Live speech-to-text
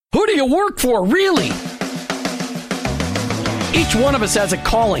Who do you work for, really? Each one of us has a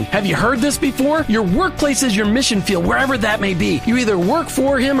calling. Have you heard this before? Your workplace is your mission field, wherever that may be. You either work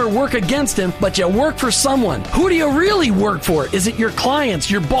for him or work against him, but you work for someone. Who do you really work for? Is it your clients,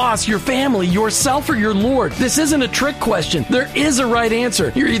 your boss, your family, yourself, or your Lord? This isn't a trick question. There is a right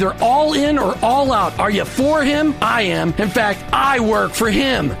answer. You're either all in or all out. Are you for him? I am. In fact, I work for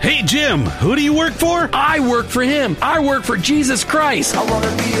him. Hey, Jim, who do you work for? I work for him. I work for Jesus Christ. I want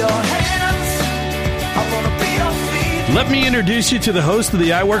to be your hands. I want to be your feet. Let me introduce you to the host of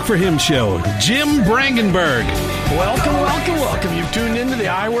the I Work For Him show, Jim Brangenberg. Welcome. You've tuned into the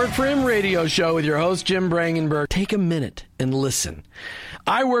I Work For Him radio show with your host, Jim Brangenberg. Take a minute and listen.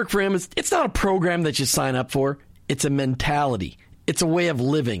 I Work For Him, it's not a program that you sign up for. It's a mentality. It's a way of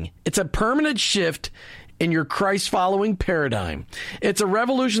living. It's a permanent shift in your Christ-following paradigm. It's a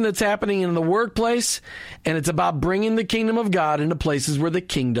revolution that's happening in the workplace, and it's about bringing the kingdom of God into places where the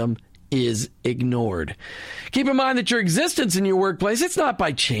kingdom is ignored. Keep in mind that your existence in your workplace, it's not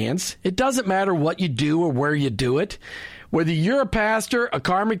by chance. It doesn't matter what you do or where you do it. Whether you're a pastor, a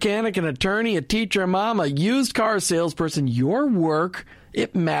car mechanic, an attorney, a teacher, a mom, a used car salesperson, your work,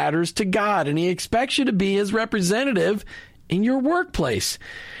 it matters to God, and he expects you to be his representative in your workplace.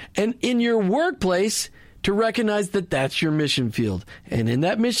 And in your workplace, to recognize that that's your mission field. And in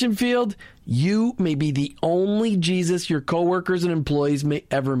that mission field, you may be the only Jesus your coworkers and employees may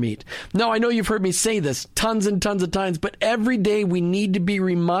ever meet. Now, I know you've heard me say this tons and tons of times, but every day we need to be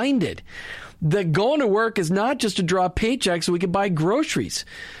reminded that going to work is not just to draw paychecks so we can buy groceries.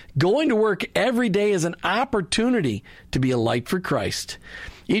 Going to work every day is an opportunity to be a light for Christ.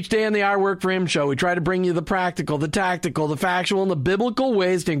 Each day on the I Work For Him show, we try to bring you the practical, the tactical, the factual, and the biblical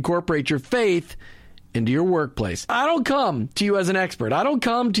ways to incorporate your faith into your workplace. I don't come to you as an expert. I don't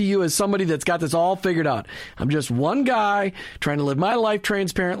come to you as somebody that's got this all figured out. I'm just one guy trying to live my life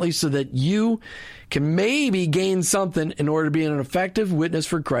transparently so that you can maybe gain something in order to be an effective witness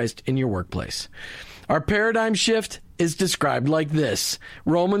for Christ in your workplace. Our paradigm shift is described like this.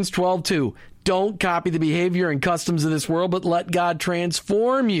 Romans 12:2. Don't copy the behavior and customs of this world, but let God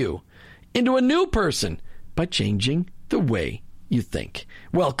transform you into a new person by changing the way you think.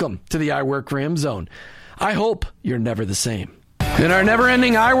 Welcome to the I Work For Him zone. I hope you're never the same. In our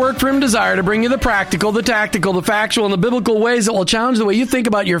never-ending I Work For Him desire to bring you the practical, the tactical, the factual, and the biblical ways that will challenge the way you think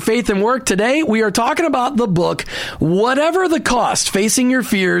about your faith and work, today we are talking about the book, Whatever the Cost, Facing Your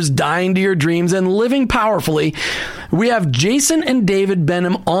Fears, Dying to Your Dreams, and Living Powerfully. We have Jason and David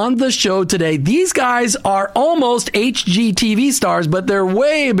Benham on the show today. These guys are almost HGTV stars, but they're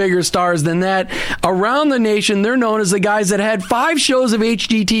way bigger stars than that. Around the nation, they're known as the guys that had 5 shows of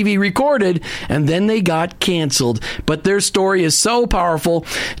HGTV recorded, and then they got canceled. But their story is so powerful.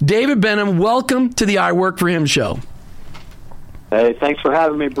 David Benham, welcome to the I Work For Him show. Hey, thanks for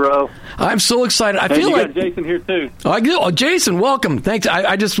having me, bro. I'm so excited. I hey, feel you like got Jason here too. Oh, Jason, welcome. Thanks.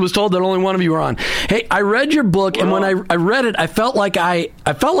 I just was told that only one of you were on. Hey, I read your book, and when I read it, I felt like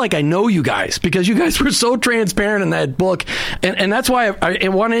I know you guys because you guys were so transparent in that book, and that's why I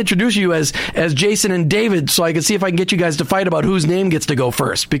want to introduce you as Jason and David, so I can see if I can get you guys to fight about whose name gets to go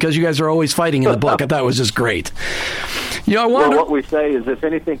first, because you guys are always fighting in the book. I thought it was just great. You know, what we say is if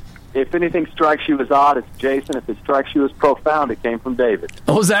anything strikes you as odd, it's Jason. If it strikes you as profound, it came from David.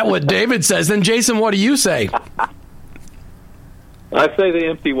 Oh, is that what David says? Then, Jason, what do you say? I say the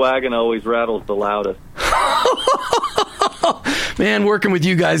empty wagon always rattles the loudest. Man, working with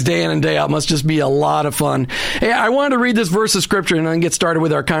you guys day in and day out must just be a lot of fun. Hey, I wanted to read this verse of Scripture and then get started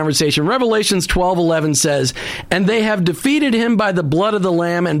with our conversation. Revelations 12:11 says, "And they have defeated him by the blood of the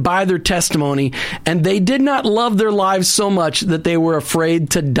Lamb and by their testimony, and they did not love their lives so much that they were afraid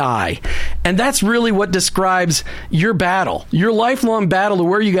to die." And that's really what describes your battle, your lifelong battle to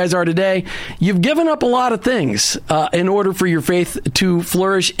where you guys are today. You've given up a lot of things in order for your faith to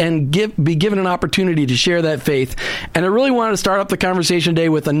flourish and be given an opportunity to share that faith. And I really wanted to start up the conversation today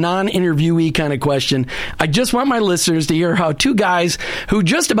with a non-interviewee kind of question. I just want my listeners to hear how 2 guys who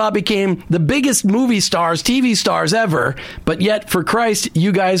just about became the biggest movie stars, TV stars ever, but yet for Christ,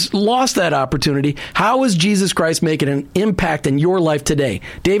 you guys lost that opportunity. How is Jesus Christ making an impact in your life today?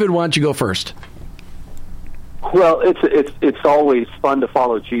 David, why don't you go first? Well, it's always fun to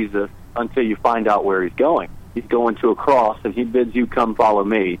follow Jesus until you find out where he's going. He's going to a cross, and he bids you come follow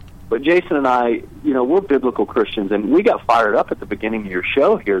me. But Jason and I, we're biblical Christians, and we got fired up at the beginning of your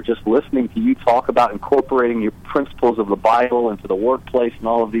show here, just listening to you talk about incorporating your principles of the Bible into the workplace and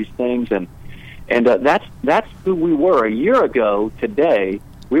all of these things. And that's who we were. A year ago today,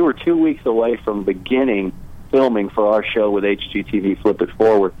 we were 2 weeks away from beginning filming for our show with HGTV Flip It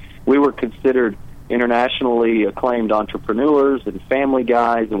Forward. We were considered internationally acclaimed entrepreneurs and family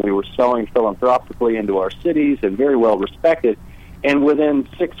guys, and we were sowing philanthropically into our cities and very well respected. And within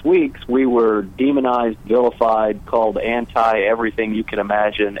 6 weeks, we were demonized, vilified, called anti-everything you can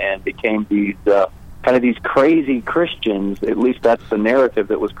imagine, and became these kind of these crazy Christians. At least that's the narrative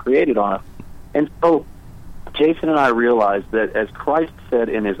that was created on us. And so Jason and I realized that, as Christ said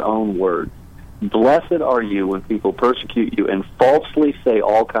in his own words, blessed are you when people persecute you and falsely say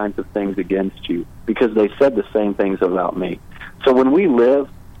all kinds of things against you, because they said the same things about me. So when we live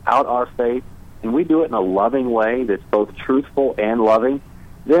out our faith, and we do it in a loving way that's both truthful and loving,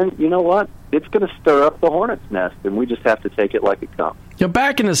 then you know what? It's going to stir up the hornet's nest, and we just have to take it like it comes. You know,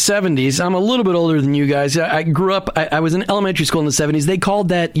 back in the 70s, I'm a little bit older than you guys. I grew up, I was in elementary school in the 70s. They called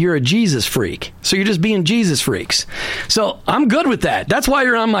that, you're a Jesus freak. So you're just being Jesus freaks. So I'm good with that. That's why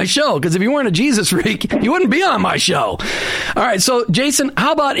you're on my show, because if you weren't a Jesus freak, you wouldn't be on my show. All right, so Jason,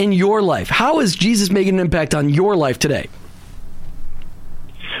 how about in your life? How is Jesus making an impact on your life today?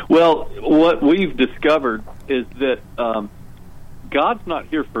 Well, what we've discovered is that God's not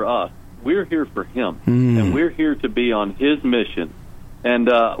here for us. We're here for Him, and we're here to be on His mission. And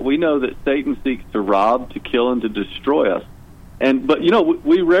we know that Satan seeks to rob, to kill, and to destroy us. But, you know,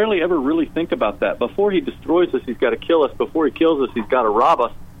 we rarely ever really think about that. Before He destroys us, He's got to kill us. Before He kills us, He's got to rob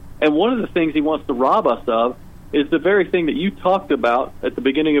us. And one of the things He wants to rob us of is the very thing that you talked about at the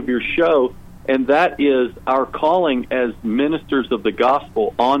beginning of your show, and that is our calling as ministers of the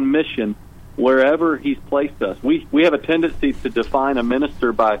gospel on mission wherever He's placed us. We have a tendency to define a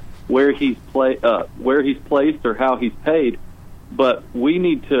minister by where he's placed or how he's paid, but we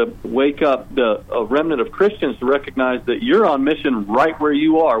need to wake up a remnant of Christians to recognize that you're on mission right where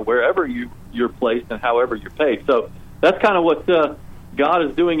you are, wherever you're placed and however you're paid. So that's kind of what God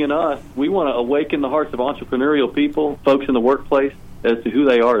is doing in us. We want to awaken the hearts of entrepreneurial people, folks in the workplace, as to who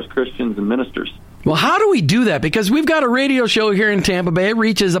they are as Christians and ministers. Well, how do we do that? Because we've got a radio show here in Tampa Bay. It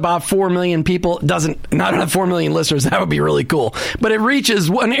reaches about 4 million people. Not have 4 million listeners. That would be really cool. But it reaches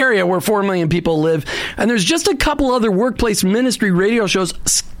an area where 4 million people live. And there's just a couple other workplace ministry radio shows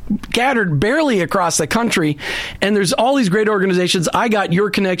scattered barely across the country, and there's all these great organizations. I got your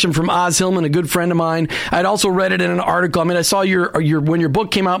connection from Oz Hillman, a good friend of mine. I'd also read it in an article. I mean, I saw your when your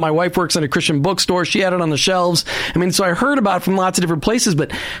book came out. My wife works in a Christian bookstore. She had it on the shelves. I mean, so I heard about it from lots of different places.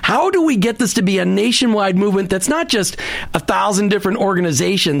 But how do we get this to be a nationwide movement that's not just 1,000 different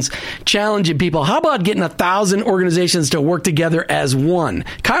organizations challenging people? How about getting 1,000 organizations to work together as one?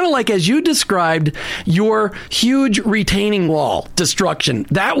 Kind of like as you described your huge retaining wall destruction.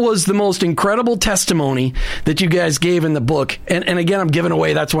 That was the most incredible testimony that you guys gave in the book. And again, I'm giving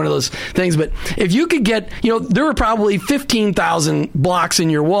away, that's one of those things. But if you could get, there were probably 15,000 blocks in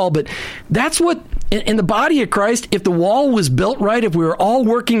your wall, but that's what, in the body of Christ, if the wall was built right, if we were all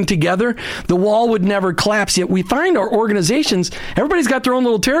working together, the wall would never collapse. Yet we find our organizations, everybody's got their own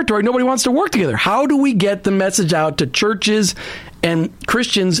little territory. Nobody wants to work together. How do we get the message out to churches and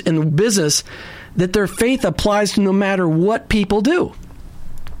Christians in that their faith applies to no matter what people do?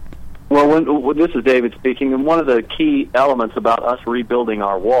 Well, this is David speaking, and one of the key elements about us rebuilding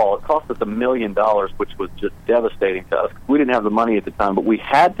our wall, it cost us $1 million, which was just devastating to us. We didn't have the money at the time, but we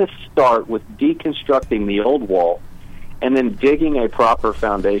had to start with deconstructing the old wall and then digging a proper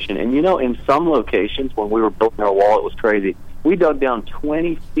foundation. And, in some locations, when we were building our wall, it was crazy. We dug down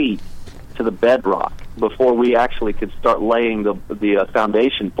 20 feet to the bedrock before we actually could start laying the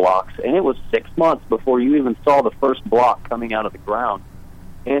foundation blocks, and it was 6 months before you even saw the first block coming out of the ground.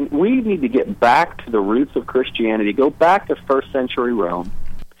 And we need to get back to the roots of Christianity, go back to first century Rome,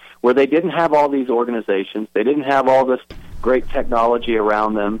 where they didn't have all these organizations, they didn't have all this great technology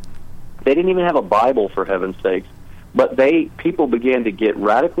around them, they didn't even have a Bible, for heaven's sakes, but people began to get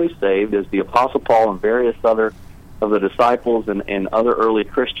radically saved as the Apostle Paul and various other of the disciples and other early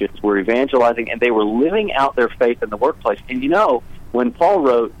Christians were evangelizing, and they were living out their faith in the workplace. And when Paul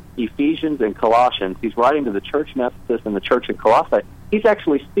wrote Ephesians and Colossians, he's writing to the church in Ephesus and the church in Colossae, he's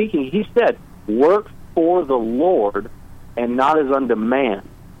actually speaking, he said, work for the Lord and not as on demand.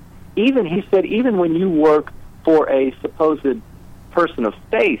 He said, even when you work for a supposed person of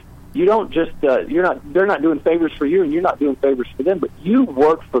faith, you don't just, they're not doing favors for you and you're not doing favors for them, but you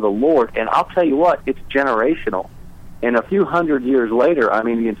work for the Lord. And I'll tell you what, it's generational. And a few hundred years later,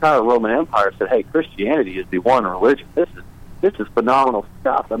 the entire Roman Empire said, hey, Christianity is the one religion. This is phenomenal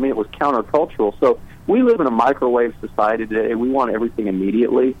stuff. It was countercultural. So we live in a microwave society today. We want everything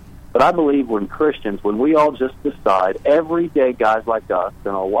immediately. But I believe when we all just decide, everyday guys like us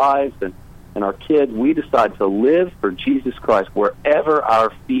and our wives and our kids, we decide to live for Jesus Christ wherever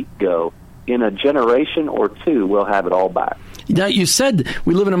our feet go, in a generation or two, we'll have it all back. Now, you said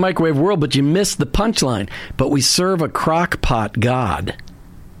we live in a microwave world, but you missed the punchline. But we serve a crock-pot God.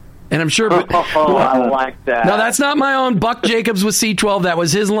 And I'm sure... I like that. Now, that's not my own. Buck Jacobs with C12. That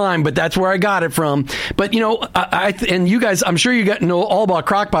was his line, but that's where I got it from. But, and you guys, I'm sure you know all about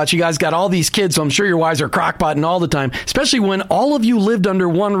crockpots. You guys got all these kids, so I'm sure your wives are crockpotting all the time, especially when all of you lived under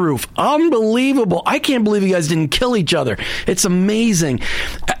one roof. Unbelievable. I can't believe you guys didn't kill each other. It's amazing.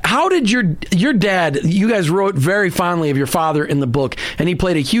 How did your dad, you guys wrote very fondly of your father in the book, and he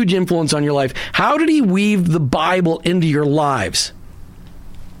played a huge influence on your life. How did he weave the Bible into your lives?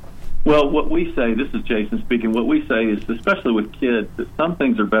 Well, what we say, this is Jason speaking, what we say is, especially with kids, that some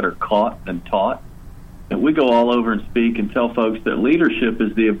things are better caught than taught. And we go all over and speak and tell folks that leadership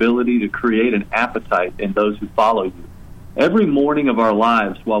is the ability to create an appetite in those who follow you. Every morning of our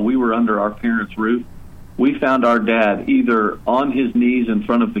lives, while we were under our parents' roof, we found our dad either on his knees in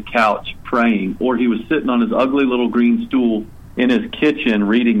front of the couch praying, or he was sitting on his ugly little green stool in his kitchen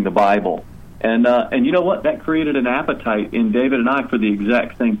reading the Bible. And you know what? That created an appetite in David and I for the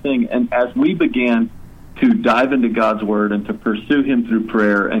exact same thing. And as we began to dive into God's Word and to pursue Him through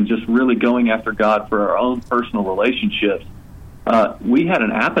prayer and just really going after God for our own personal relationships, we had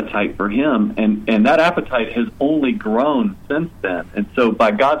an appetite for Him, and that appetite has only grown since then. And so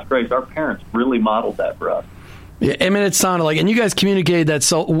by God's grace, our parents really modeled that for us. Yeah, I mean, it sounded like, and you guys communicated that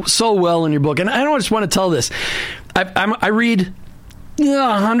so well in your book. And I don't just want to tell this. I read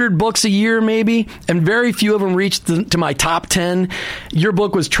 100 books a year maybe, and very few of them reached to my top 10. Your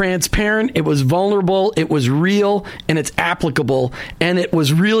book was transparent, it was vulnerable, it was real, and it's applicable, and it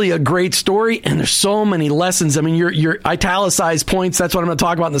was really a great story, and there's so many lessons. I mean, your italicized points, that's what I'm going to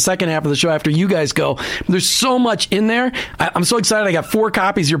talk about in the second half of the show after you guys go. There's so much in there. I'm so excited. I got 4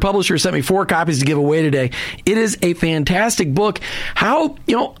 copies. Your publisher sent me 4 copies to give away today. It is a fantastic book. How,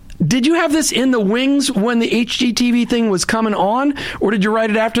 did you have this in the wings when the HGTV thing was coming on, or did you write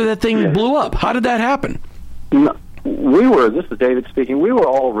it after that thing blew up? How did that happen? No, this is David speaking, we were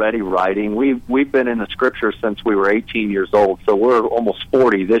already writing. We've been in the Scripture since we were 18 years old, so we're almost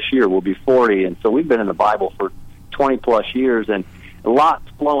 40. This year we'll be 40, and so we've been in the Bible for 20-plus years, and lots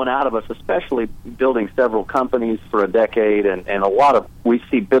flowing out of us, especially building several companies for a decade, and a lot of, we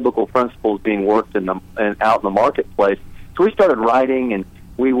see biblical principles being worked out in the marketplace. So we started writing, and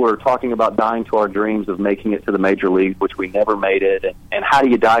we were talking about dying to our dreams of making it to the major leagues, which we never made it. And how do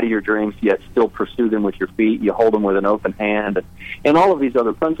you die to your dreams yet still pursue them with your feet? You hold them with an open hand, and all of these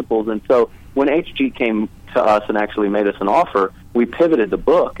other principles. And so when HG came to us and actually made us an offer, we pivoted the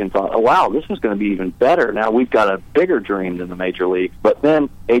book and thought, oh, wow, this is going to be even better. Now we've got a bigger dream than the major leagues. But then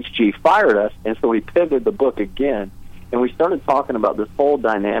HG fired us, and so we pivoted the book again. And we started talking about this whole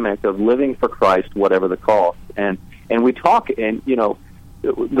dynamic of living for Christ, whatever the cost. And we talk, and,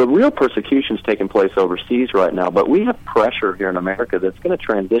 the real persecution's taking place overseas right now, but we have pressure here in America that's going to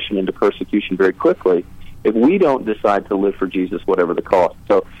transition into persecution very quickly if we don't decide to live for Jesus, whatever the cost.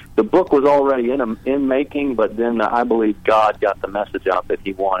 So the book was already in making, but then I believe God got the message out that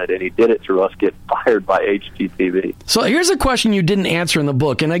He wanted, and He did it through us getting fired by HGTV. So here's a question you didn't answer in the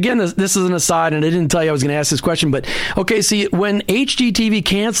book, and again, this is an aside, and I didn't tell you I was going to ask this question, but okay, see, when HGTV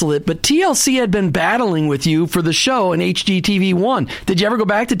canceled it, but TLC had been battling with you for the show, and HGTV won. Did you ever go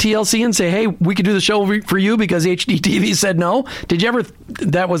back to TLC and say, hey, we could do the show for you because HGTV said no? Did you ever?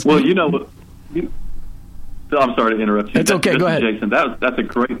 That was... Well, I'm sorry to interrupt you. It's okay. Go ahead, Jason. That's a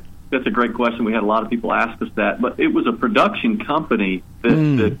great question. We had a lot of people ask us that, but it was a production company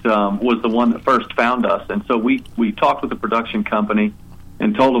that was the one that first found us, and so we talked with the production company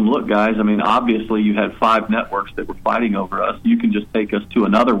and told them, look, guys, I mean, obviously you had 5 networks that were fighting over us. You can just take us to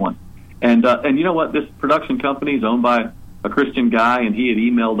another one, and you know what? This production company is owned by a Christian guy, and he had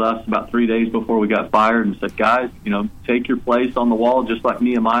emailed us about 3 days before we got fired and said, guys, take your place on the wall just like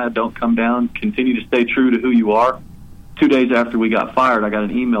Nehemiah. Don't come down. Continue to stay true to who you are. 2 days after we got fired, I got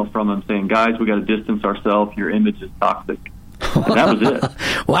an email from him saying, guys, we got to distance ourselves. Your image is toxic. And that was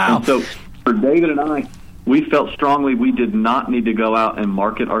it. Wow. And so for David and I, we felt strongly we did not need to go out and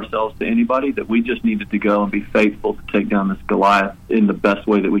market ourselves to anybody, that we just needed to go and be faithful to take down this Goliath in the best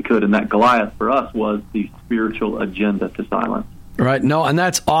way that we could. And that Goliath for us was the spiritual agenda to silence. Right. No, and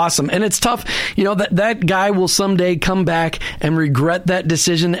that's awesome. And it's tough. That guy will someday come back and regret that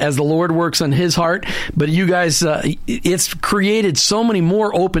decision as the Lord works on his heart. But you guys, it's created so many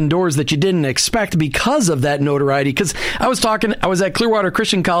more open doors that you didn't expect because of that notoriety. Because I was at Clearwater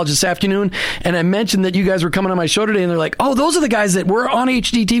Christian College this afternoon, and I mentioned that you guys were coming on my show today, and they're like, oh, those are the guys that were on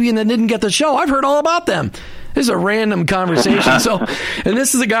HGTV and then didn't get the show. I've heard all about them. This is a random conversation. And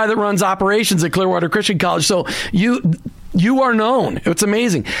this is a guy that runs operations at Clearwater Christian College. So you are known. It's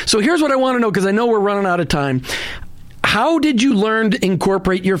amazing. So here's what I want to know, because I know we're running out of time. how did you learn to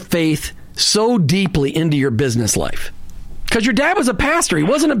incorporate your faith so deeply into your business life? Because your dad was a pastor. He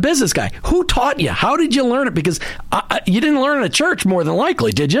wasn't a business guy. Who taught you? How did you learn it? Because you didn't learn it at church, more than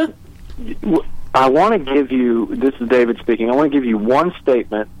likely, did you? I want to give you, this is David speaking, I want to give you one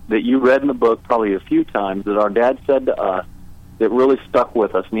statement that you read in the book probably a few times that our dad said to us that really stuck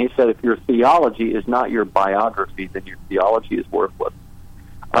with us. And he said, if your theology is not your biography, then your theology is worthless.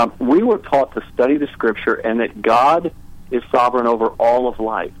 We were taught to study the Scripture and that God is sovereign over all of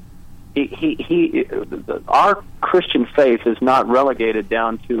life. Our Christian faith is not relegated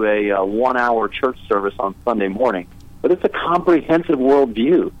down to a 1-hour church service on Sunday morning, but it's a comprehensive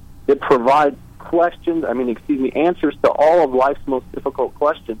worldview that provides answers to all of life's most difficult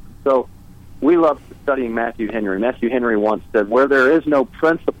questions. So we love studying Matthew Henry. Matthew Henry once said, where there is no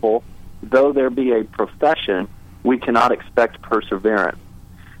principle, though there be a profession, we cannot expect perseverance.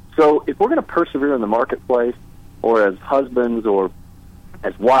 So if we're going to persevere in the marketplace, or as husbands, or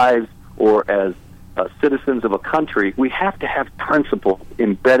as wives, or as citizens of a country, we have to have principles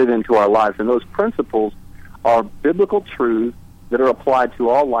embedded into our lives. And those principles are biblical truths that are applied to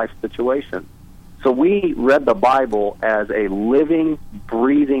all life situations. So we read the Bible as a living,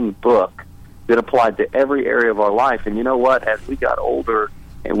 breathing book that applied to every area of our life. And you know what? As we got older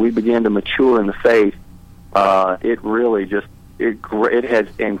and we began to mature in the faith, it really just it has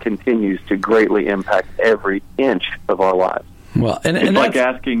and continues to greatly impact every inch of our lives. Well, and it's like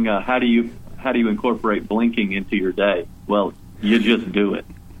asking how do you incorporate blinking into your day? Well, you just do it.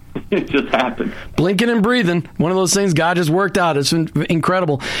 It just happened. Blinking and breathing. One of those things God just worked out. It's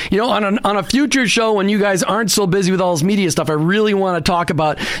incredible. You know, on a future show, when you guys aren't so busy with all this media stuff, I really want to talk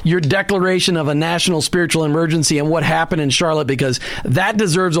about your declaration of a national spiritual emergency and what happened in Charlotte, because that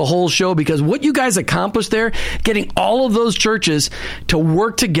deserves a whole show, because what you guys accomplished there, getting all of those churches to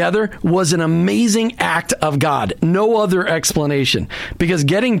work together, was an amazing act of God. No other explanation. Because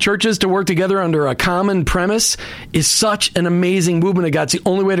getting churches to work together under a common premise is such an amazing movement of God. It's the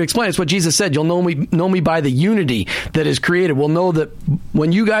only way to explain it. It's what Jesus said. You'll know me by the unity that is created. We'll know that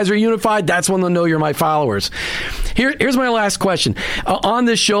when you guys are unified, that's when they'll know you're my followers. Here's my last question. On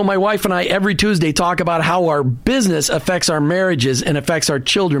this show, my wife and I every Tuesday talk about how our business affects our marriages and affects our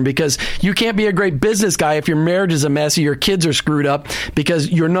children, because you can't be a great business guy if your marriage is a mess or your kids are screwed up, because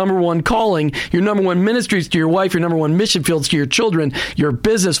your number one calling, your number one ministries to your wife, your number one mission fields to your children, your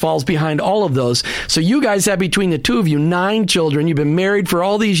business falls behind all of those. So you guys have, between the two of you, 9 children. You've been married for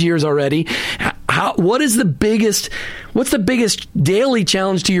all these years already. What's the biggest daily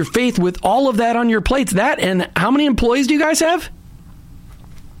challenge to your faith with all of that on your plates? That, and how many employees do you guys have?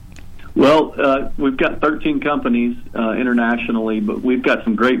 Well, we've got 13 companies internationally, but we've got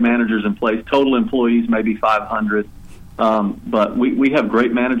some great managers in place. Total employees, maybe 500. But we have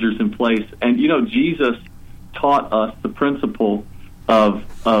great managers in place. And, you know, Jesus taught us the principle of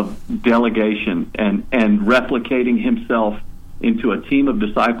delegation and replicating himself into a team of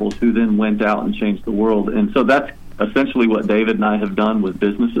disciples who then went out and changed the world. And so that's essentially what David and I have done with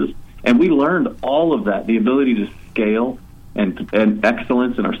businesses. And we learned all of that, the ability to scale and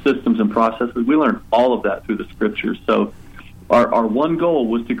excellence in our systems and processes. We learned all of that through the Scriptures. So our one goal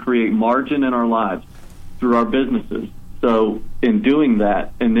was to create margin in our lives through our businesses. So in doing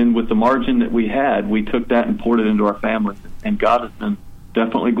that, and then with the margin that we had, we took that and poured it into our families. And God has been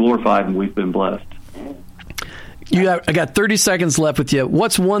definitely glorified, and we've been blessed. I got 30 seconds left with you.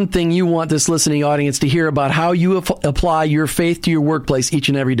 What's one thing you want this listening audience to hear about how you apply your faith to your workplace each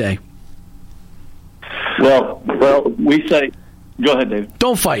and every day? Well, we say, go ahead, Dave.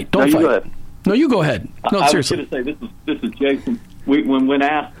 Don't fight. Don't fight. Go ahead. No, you go ahead. No, seriously. I was going to say, this is Jason. When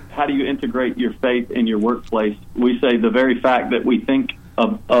asked, how do you integrate your faith in your workplace, we say the very fact that we think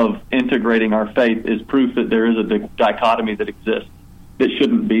of integrating our faith is proof that there is a dichotomy that exists that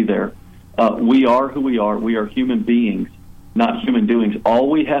shouldn't be there. We are who we are. We are human beings, not human doings.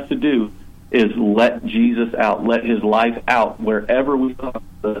 All we have to do is let Jesus out, let his life out wherever we are,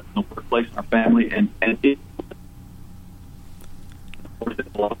 the workplace, our family, and it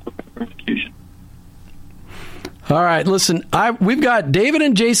persecution. All right, listen, we've got David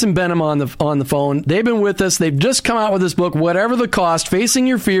and Jason Benham on the phone. They've been with us. They've just come out with this book, Whatever the Cost, Facing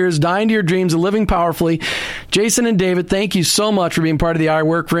Your Fears, Dying to Your Dreams, and Living Powerfully. Jason and David, thank you so much for being part of the I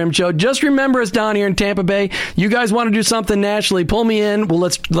Work for Him show. Just remember us down here in Tampa Bay. You guys want to do something nationally, pull me in. Well,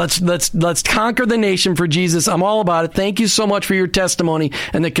 let's conquer the nation for Jesus. I'm all about it. Thank you so much for your testimony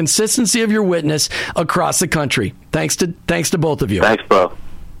and the consistency of your witness across the country. Thanks to both of you. Thanks, bro.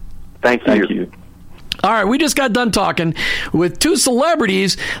 Thank you. All right, we just got done talking with two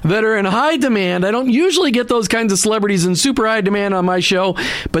celebrities that are in high demand. I don't usually get those kinds of celebrities in super high demand on my show,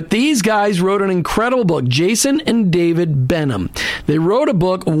 but these guys wrote an incredible book, Jason and David Benham. They wrote a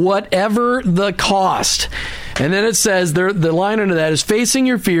book, Whatever the Cost. And then it says, the line under that is, facing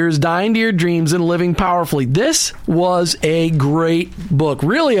your fears, dying to your dreams, and living powerfully. This was a great book,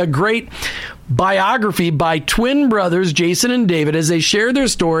 really a great biography by twin brothers, Jason and David, as they share their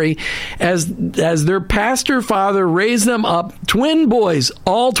story as their pastor father raised them up, twin boys,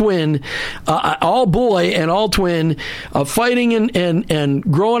 all twin, all boy and all twin, fighting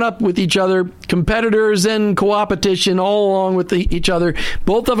and growing up with each other, competitors and co-opetition all along with each other,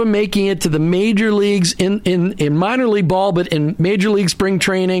 both of them making it to the major leagues in minor league ball, but in major league spring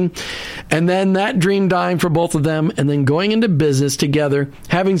training, and then that dream dying for both of them, and then going into business together,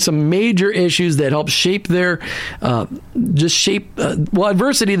 having some major issues that helped shape their adversity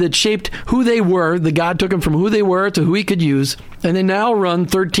that shaped who they were. The God took them from who they were to who he could use, and they now run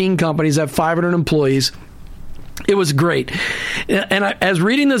 13 companies, have 500 employees. It was great. And as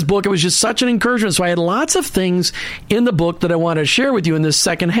reading this book, it was just such an encouragement. So I had lots of things in the book that I want to share with you in this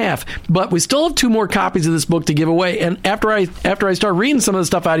second half. But we still have 2 more copies of this book to give away. And after I start reading some of the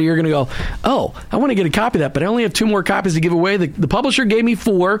stuff out of here, you're going to go, oh, I want to get a copy of that. But I only have 2 more copies to give away. The publisher gave me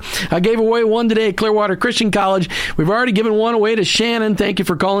 4. I gave away 1 today at Clearwater Christian College. We've already given 1 away to Shannon. Thank you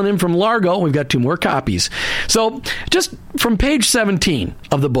for calling in from Largo. We've got 2 more copies. So just from page 17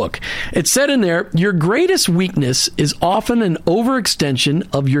 of the book, it said in there, your greatest weakness is often an overextension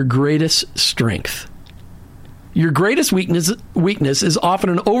of your greatest strength. Your greatest weakness is often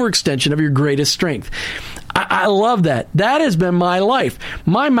an overextension of your greatest strength. I love that. That has been my life.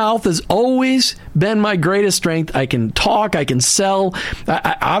 My mouth has always been my greatest strength. I can talk, I can sell.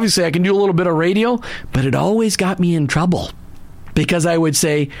 Obviously, I can do a little bit of radio, but it always got me in trouble because I would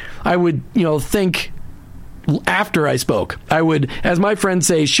think after I spoke. I would, as my friends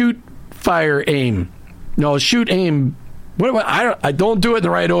say, shoot, fire, aim. No, shoot, aim. I don't do it in the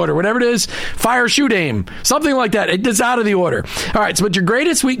right order. Whatever it is, fire, shoot, aim. Something like that. It's out of the order. All right, but your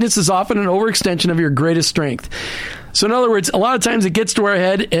greatest weakness is often an overextension of your greatest strength. So in other words, a lot of times it gets to our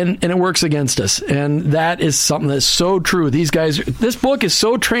head and it works against us. And that is something that's so true. This book is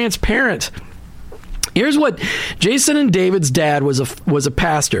so transparent. Here's what Jason and David's dad was a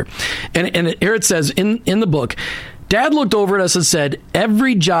pastor. And here it says in the book, Dad looked over at us and said,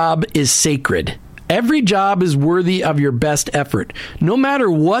 every job is sacred. Every job is worthy of your best effort. No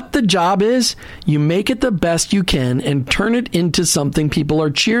matter what the job is, you make it the best you can and turn it into something people are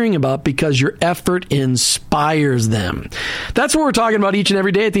cheering about because your effort inspires them. That's what we're talking about each and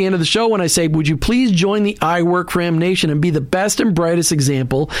every day at the end of the show when I say, would you please join the I Work for Him Nation and be the best and brightest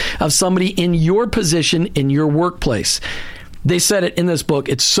example of somebody in your position in your workplace? They said it in this book.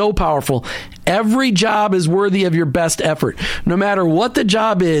 It's so powerful. Every job is worthy of your best effort. No matter what the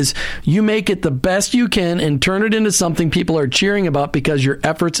job is, you make it the best you can and turn it into something people are cheering about because your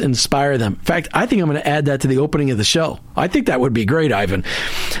efforts inspire them. In fact, I think I'm going to add that to the opening of the show. I think that would be great, Ivan.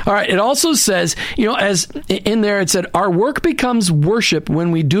 All right. It also says, as in there, it said, our work becomes worship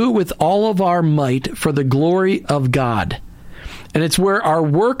when we do it with all of our might for the glory of God. And it's where our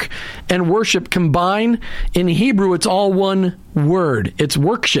work and worship combine. In Hebrew, it's all one word. It's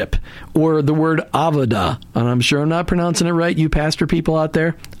worship, or the word avodah. And I'm sure I'm not pronouncing it right, you pastor people out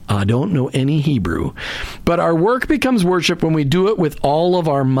there. I don't know any Hebrew. But our work becomes worship when we do it with all of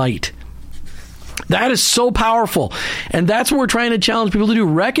our might. That is so powerful. And that's what we're trying to challenge people to do.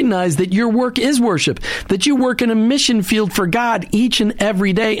 Recognize that your work is worship, that you work in a mission field for God each and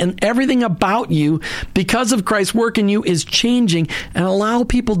every day, and everything about you, because of Christ's work in you, is changing, and allow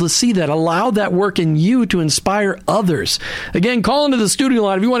people to see that. Allow that work in you to inspire others. Again, call into the studio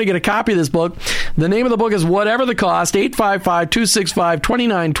line if you want to get a copy of this book. The name of the book is Whatever the Cost,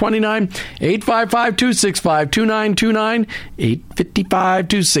 855-265-2929, 855-265-2929,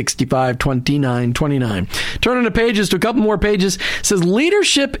 855-265-2929. Turning the pages to a couple more pages. It says,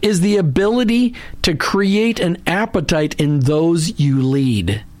 leadership is the ability to create an appetite in those you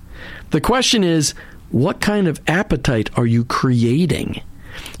lead. The question is, what kind of appetite are you creating?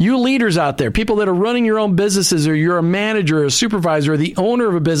 You leaders out there, people that are running your own businesses, or you're a manager or a supervisor or the owner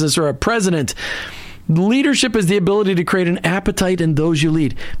of a business or a president, leadership is the ability to create an appetite in those you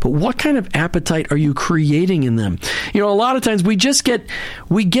lead. But what kind of appetite are you creating in them? A lot of times we get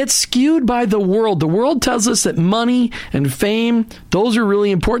skewed by the world. The world tells us that money and fame, those are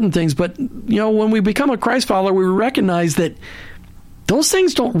really important things. But, when we become a Christ follower, we recognize that those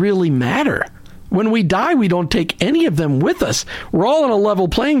things don't really matter. When we die, we don't take any of them with us. We're all on a level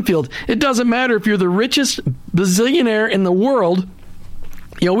playing field. It doesn't matter if you're the richest bazillionaire in the world.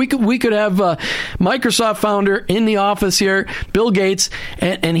 You know, we could have Microsoft founder in the office here, Bill Gates,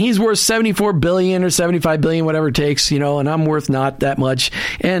 and he's worth $74 billion or $75 billion, whatever it takes, you know, and I'm worth not that much.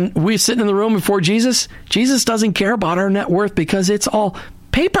 And we sitting in the room before Jesus. Jesus doesn't care about our net worth because it's all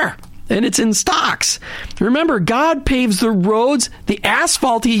paper and it's in stocks. Remember, God paves the roads. The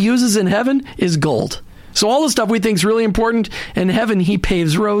asphalt he uses in heaven is gold. So all the stuff we think is really important in heaven, he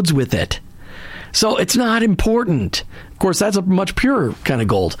paves roads with it. So it's not important. Of course, that's a much purer kind of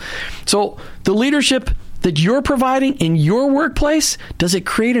gold. So the leadership that you're providing in your workplace, does it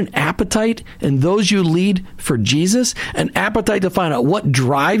create an appetite in those you lead for Jesus? An appetite to find out what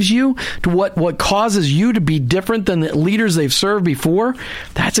drives you, to what causes you to be different than the leaders they've served before?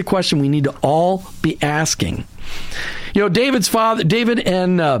 That's a question we need to all be asking. You know, David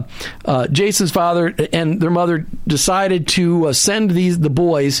and Jason's father and their mother decided to send the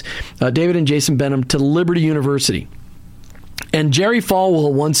boys, David and Jason Benham, to Liberty University. And Jerry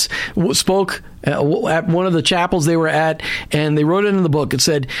Falwell once spoke at one of the chapels they were at, and they wrote it in the book. It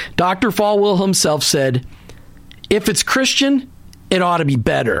said, Dr. Falwell himself said, if it's Christian, it ought to be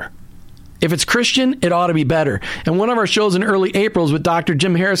better. If it's Christian, it ought to be better. And one of our shows in early April is with Dr.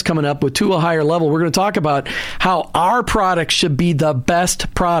 Jim Harris coming up with To a Higher Level. We're going to talk about how our products should be the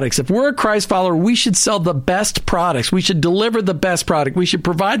best products. If we're a Christ follower, we should sell the best products. We should deliver the best product. We should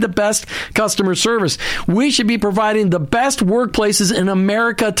provide the best customer service. We should be providing the best workplaces in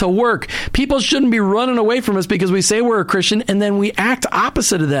America to work. People shouldn't be running away from us because we say we're a Christian and then we act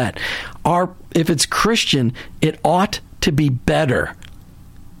opposite of that. If it's Christian, it ought to be better.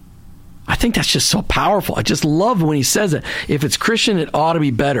 I think that's just so powerful. I just love when he says it. If it's Christian, it ought to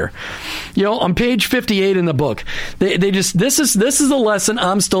be better. You know, on page 58 in the book, this is the lesson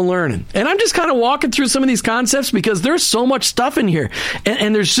I'm still learning. And I'm just kind of walking through some of these concepts because there's so much stuff in here.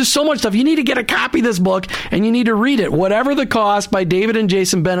 And there's just so much stuff. You need to get a copy of this book and you need to read it. Whatever the cost, by David and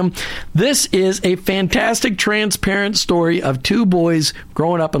Jason Benham. This is a fantastic, transparent story of two boys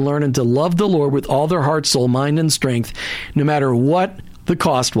growing up and learning to love the Lord with all their heart, soul, mind, and strength, no matter what the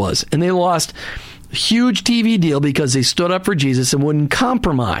cost was. And they lost a huge TV deal because they stood up for Jesus and wouldn't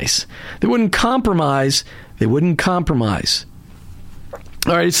compromise. They wouldn't compromise.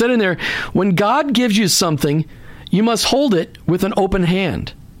 All right, it said in there, when God gives you something, you must hold it with an open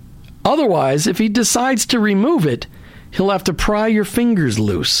hand. Otherwise, if he decides to remove it, he'll have to pry your fingers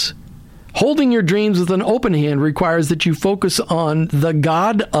loose. Holding your dreams with an open hand requires that you focus on the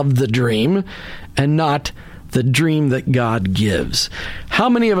God of the dream and not the dream that God gives. How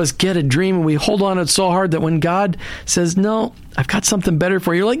many of us get a dream and we hold on to it so hard that when God says, no, I've got something better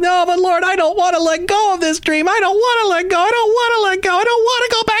for you, you're like, no, but Lord, I don't want to let go of this dream. I don't want to let go. I don't want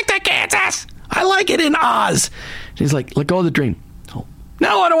to go back to Kansas. I like it in Oz. And he's like, let go of the dream. Oh,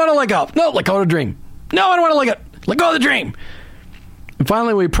 no, I don't want to let go. No, let go of the dream. No, I don't want to let go of the dream. And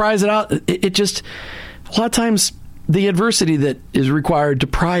finally, we prize it out. It just, a lot of times, the adversity that is required to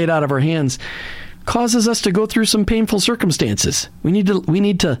pry it out of our hands causes us to go through some painful circumstances. We need to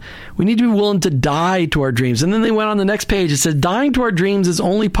be willing to die to our dreams. And then they went on the next page. It said, dying to our dreams is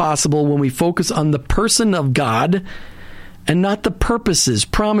only possible when we focus on the person of God and not the purposes,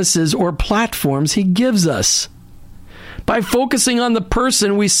 promises, or platforms he gives us. By focusing on the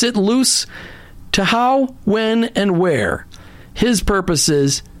person, we sit loose to how, when, and where his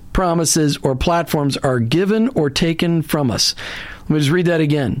purposes, promises, or platforms are given or taken from us. Let me just read that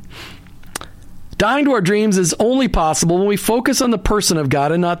again. Dying to our dreams is only possible when we focus on the person of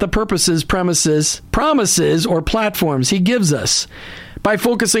God and not the purposes, promises, or platforms he gives us. By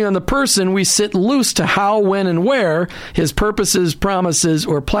focusing on the person, we sit loose to how, when, and where his purposes, promises,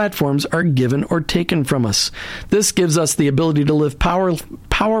 or platforms are given or taken from us. This gives us the ability to live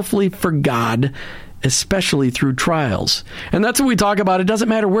powerfully for God, especially through trials. And that's what we talk about. It doesn't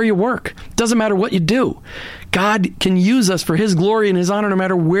matter where you work. It doesn't matter what you do. God can use us for his glory and his honor no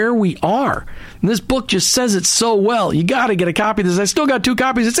matter where we are. And this book just says it so well. You got to get a copy of this. I still got 2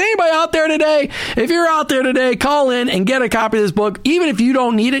 copies. Is anybody out there today? If you're out there today, call in and get a copy of this book. Even if you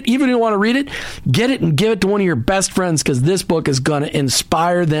don't need it, even if you don't want to read it, get it and give it to one of your best friends because this book is going to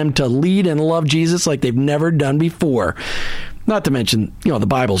inspire them to lead and love Jesus like they've never done before. Not to mention, the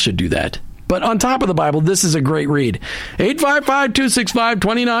Bible should do that. But on top of the Bible, this is a great read.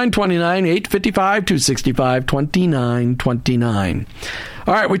 855-265-2929, 855-265-2929.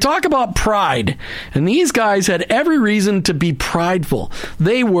 All right, we talk about pride. And these guys had every reason to be prideful.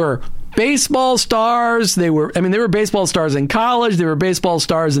 They were baseball stars. They were baseball stars in college. They were baseball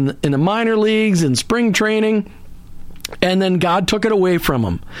stars in the minor leagues, in spring training. And then God took it away from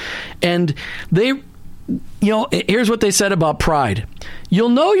them. And they Here's what they said about pride. You will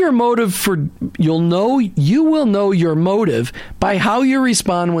know your motive by how you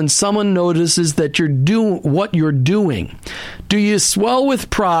respond when someone notices that you're doing what you're doing. Do you swell with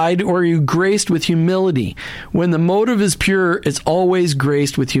pride, or are you graced with humility? When the motive is pure, it's always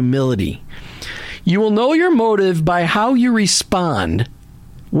graced with humility. You will know your motive by how you respond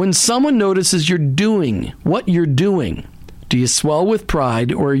when someone notices you're doing what you're doing. Do you swell with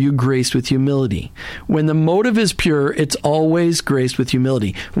pride, or are you graced with humility? When the motive is pure, it's always graced with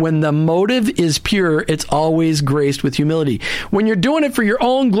humility. When the motive is pure, it's always graced with humility. When you're doing it for your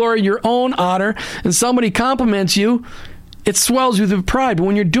own glory, your own honor, and somebody compliments you, it swells you with pride. But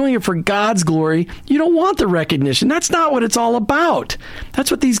when you're doing it for God's glory, you don't want the recognition. That's not what it's all about.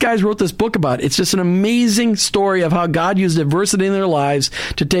 That's what these guys wrote this book about. It's just an amazing story of how God used adversity in their lives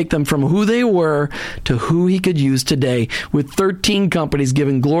to take them from who they were to who he could use today, with 13 companies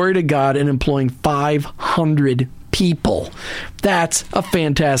giving glory to God and employing 500 people. That's a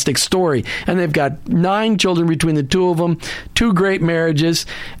fantastic story. And they've got 9 children between the two of them, 2 great marriages,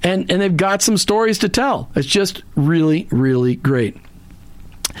 and they've got some stories to tell. It's just really, really great.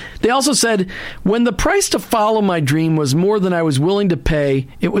 They also said, when the price to follow my dream was more than I was willing to pay,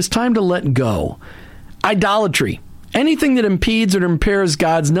 it was time to let go. Idolatry. Anything that impedes or impairs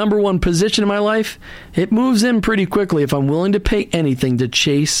God's number one position in my life, it moves in pretty quickly if I'm willing to pay anything to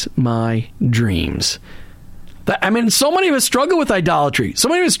chase my dreams. I mean, so many of us struggle with idolatry. So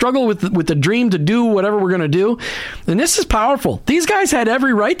many of us struggle with the dream to do whatever we're going to do. And this is powerful. These guys had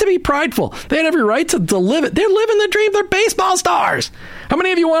every right to be prideful. They had every right to live it. They're living the dream. They're baseball stars. How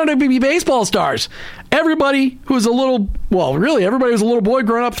many of you wanted to be baseball stars? Everybody who's everybody who's a little boy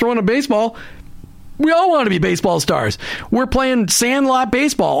growing up throwing a baseball, we all want to be baseball stars. We're playing sandlot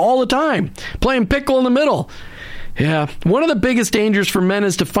baseball all the time, playing pickle in the middle. Yeah, one of the biggest dangers for men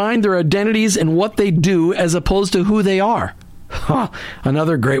is to find their identities in what they do as opposed to who they are.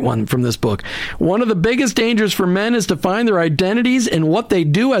 Another great one from this book. One of the biggest dangers for men is to find their identities in what they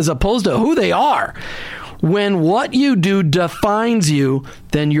do as opposed to who they are. When what you do defines you,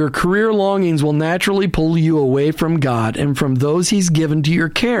 then your career longings will naturally pull you away from God and from those he's given to your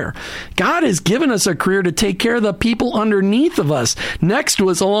care. God has given us a career to take care of the people underneath of us, next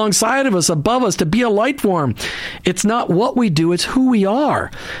to us, alongside of us, above us, to be a light for them. It's not what we do, it's who we are.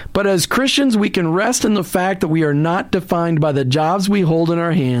 But as Christians, we can rest in the fact that we are not defined by the jobs we hold in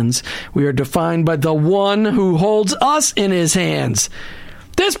our hands. We are defined by the one who holds us in his hands.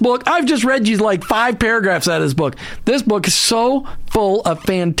 This book, I've just read you like 5 paragraphs out of this book. This book is so full of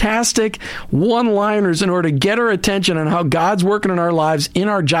fantastic one-liners in order to get our attention on how God's working in our lives, in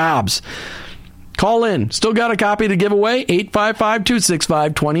our jobs. Call in. Still got a copy to give away.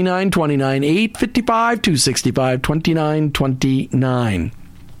 855-265-2929. 855-265-2929.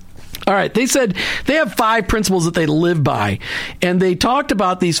 All right, they said they have 5 principles that they live by. And they talked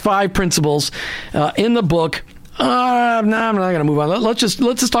about these 5 principles in the book. I'm not going to move on. Let's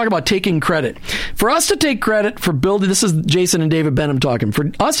just talk about taking credit. For us to take credit for building, this is Jason and David Benham talking.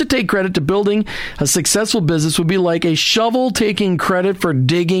 For us to take credit to building a successful business would be like a shovel taking credit for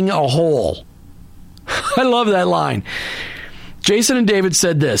digging a hole. I love that line. Jason and David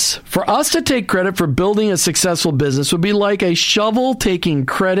said this: for us to take credit for building a successful business would be like a shovel taking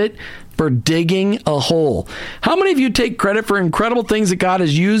credit for digging a hole. How many of you take credit for incredible things that God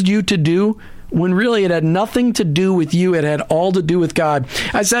has used you to do, when really it had nothing to do with you? It had all to do with God.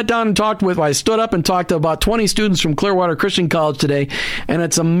 I sat down and I stood up and talked to about 20 students from Clearwater Christian College today, and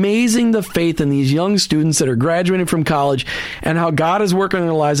it's amazing the faith in these young students that are graduating from college and how God is working in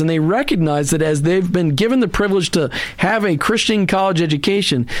their lives. And they recognize that as they've been given the privilege to have a Christian college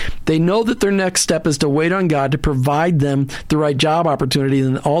education, they know that their next step is to wait on God to provide them the right job opportunity,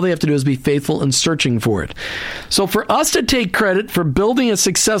 and all they have to do is be faithful in searching for it. So for us to take credit for building a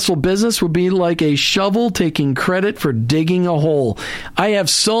successful business would be like a shovel taking credit for digging a hole. I have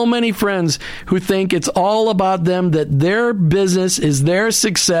so many friends who think it's all about them, that their business is their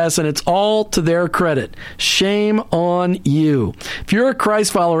success and it's all to their credit. Shame on you. If you're a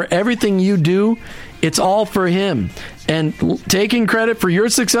Christ follower, everything you do, it's all for him. And taking credit for your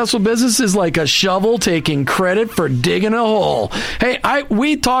successful business is like a shovel taking credit for digging a hole. Hey,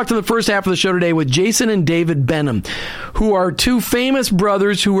 we talked in the first half of the show today with Jason and David Benham, who are 2 famous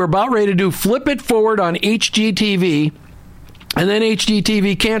brothers who were about ready to do Flip It Forward on HGTV. And then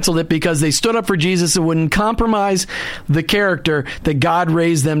HGTV canceled it because they stood up for Jesus and wouldn't compromise the character that God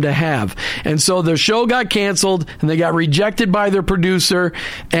raised them to have. And so their show got canceled and they got rejected by their producer,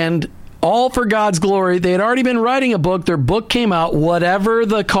 and all for God's glory. They had already been writing a book. Their book came out, Whatever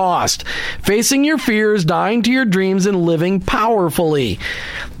the Cost: Facing Your Fears, Dying to Your Dreams, and Living Powerfully.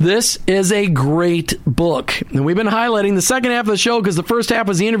 This is a great book. And we've been highlighting the second half of the show because the first half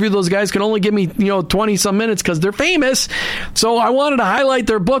was the interview. Those guys can only give me, 20-some minutes because they're famous. So I wanted to highlight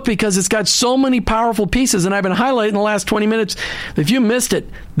their book because it's got so many powerful pieces, and I've been highlighting the last 20 minutes. If you missed it,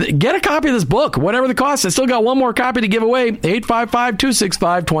 get a copy of this book, whatever the cost. I still got one more copy to give away,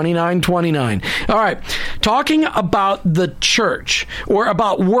 855-265-2929. All right, talking about the church, or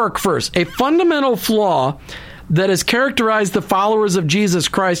about work first. A fundamental flaw that has characterized the followers of Jesus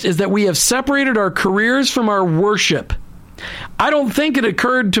Christ is that we have separated our careers from our worship. I don't think it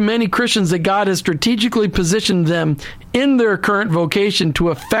occurred to many Christians that God has strategically positioned them in their current vocation to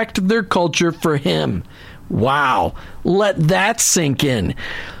affect their culture for Him. Wow. Let that sink in.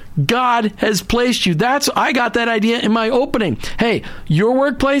 God has placed you. I got that idea in my opening. Hey, your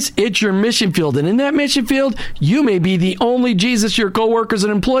workplace, it's your mission field. And in that mission field, you may be the only Jesus your coworkers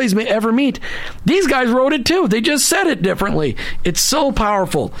and employees may ever meet. These guys wrote it too. They just said it differently. It's so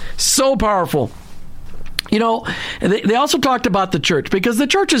powerful. So powerful. They also talked about the church because the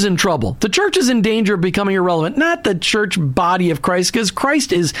church is in trouble. The church is in danger of becoming irrelevant. Not the church body of Christ, because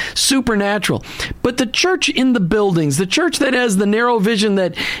Christ is supernatural. But the church in the buildings, the church that has the narrow vision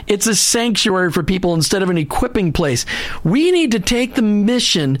that it's a sanctuary for people instead of an equipping place. We need to take the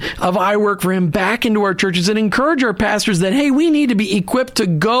mission of I Work for Him back into our churches and encourage our pastors that, hey, we need to be equipped to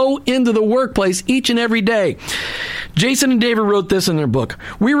go into the workplace each and every day. Jason and David wrote this in their book.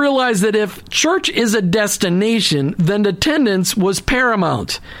 We realize that if church is a destination, then attendance was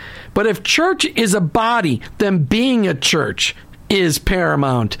paramount. But if church is a body, then being a church is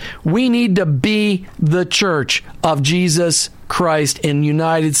paramount. We need to be the church of Jesus Christ in the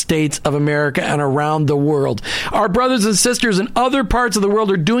United States of America and around the world. Our brothers and sisters in other parts of the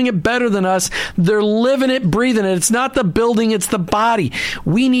world are doing it better than us. They're living it, breathing it. It's not the building, it's the body.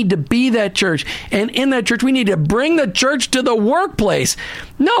 We need to be that church. And in that church, we need to bring the church to the workplace.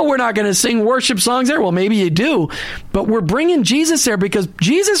 No, we're not going to sing worship songs there. Well, maybe you do. But we're bringing Jesus there because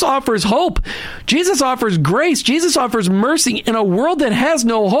Jesus offers hope. Jesus offers grace. Jesus offers mercy in a world that has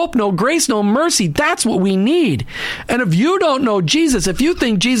no hope, no grace, no mercy. That's what we need. And if you don't know Jesus, if you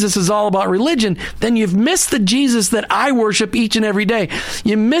think Jesus is all about religion, then you've missed the Jesus that I worship each and every day.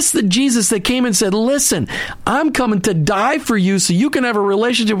 You missed the Jesus that came and said, listen, I'm coming to die for you so you can have a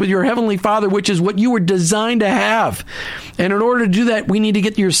relationship with your Heavenly Father, which is what you were designed to have. And in order to do that, we need to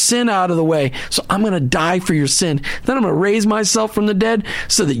get your sin out of the way. So I'm going to die for your sin. Then I'm going to raise myself from the dead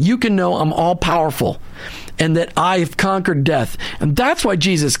so that you can know I'm all powerful and that I have conquered death. And that's why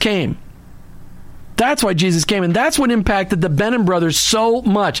Jesus came. That's why Jesus came, and that's what impacted the Benham brothers so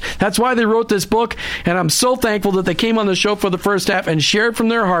much. That's why they wrote this book, and I'm so thankful that they came on the show for the first half and shared from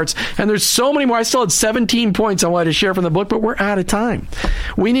their hearts. And there's so many more. I still had 17 points I wanted to share from the book, but we're out of time.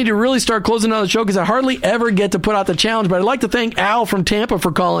 We need to really start closing on the show because I hardly ever get to put out the challenge, but I'd like to thank Al from Tampa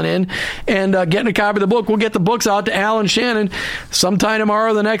for calling in and getting a copy of the book. We'll get the books out to Al and Shannon sometime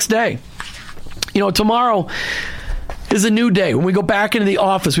tomorrow or the next day. Tomorrow is a new day. When we go back into the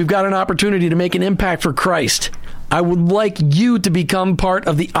office, we've got an opportunity to make an impact for Christ. I would like you to become part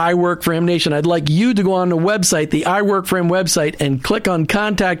of the I Work for Him Nation. I'd like you to go on the website, the I Work for Him website, and click on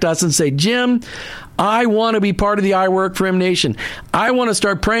Contact Us and say, Jim, I want to be part of the I Work for Him Nation. I want to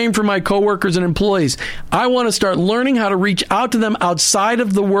start praying for my coworkers and employees. I want to start learning how to reach out to them outside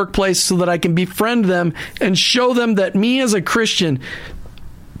of the workplace so that I can befriend them and show them that me as a Christian,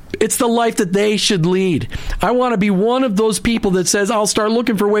 it's the life that they should lead. I want to be one of those people that says, I'll start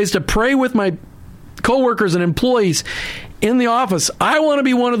looking for ways to pray with my coworkers and employees in the office. I want to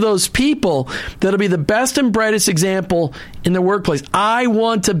be one of those people that'll be the best and brightest example in the workplace. I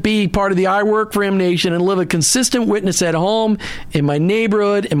want to be part of the I Work for Him Nation and live a consistent witness at home, in my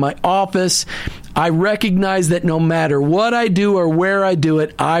neighborhood, in my office. I recognize that no matter what I do or where I do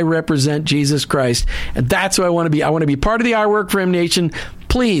it, I represent Jesus Christ. And that's who I want to be. I want to be part of the I Work for Him Nation.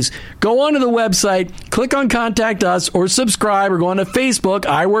 Please go onto the website, click on Contact Us, or subscribe, or go onto Facebook.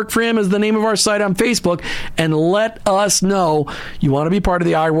 I Work for Him is the name of our site on Facebook, and let us know you want to be part of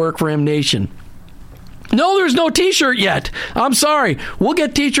the I Work for Him Nation. No, there's no T-shirt yet. I'm sorry. We'll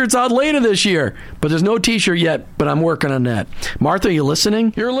get T-shirts out later this year, but there's no T-shirt yet, but I'm working on that. Martha, are you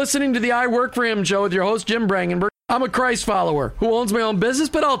listening? You're listening to the I Work for Him show with your host, Jim Brangenberg. I'm a Christ follower who owns my own business,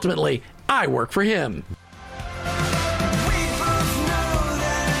 but ultimately, I work for Him.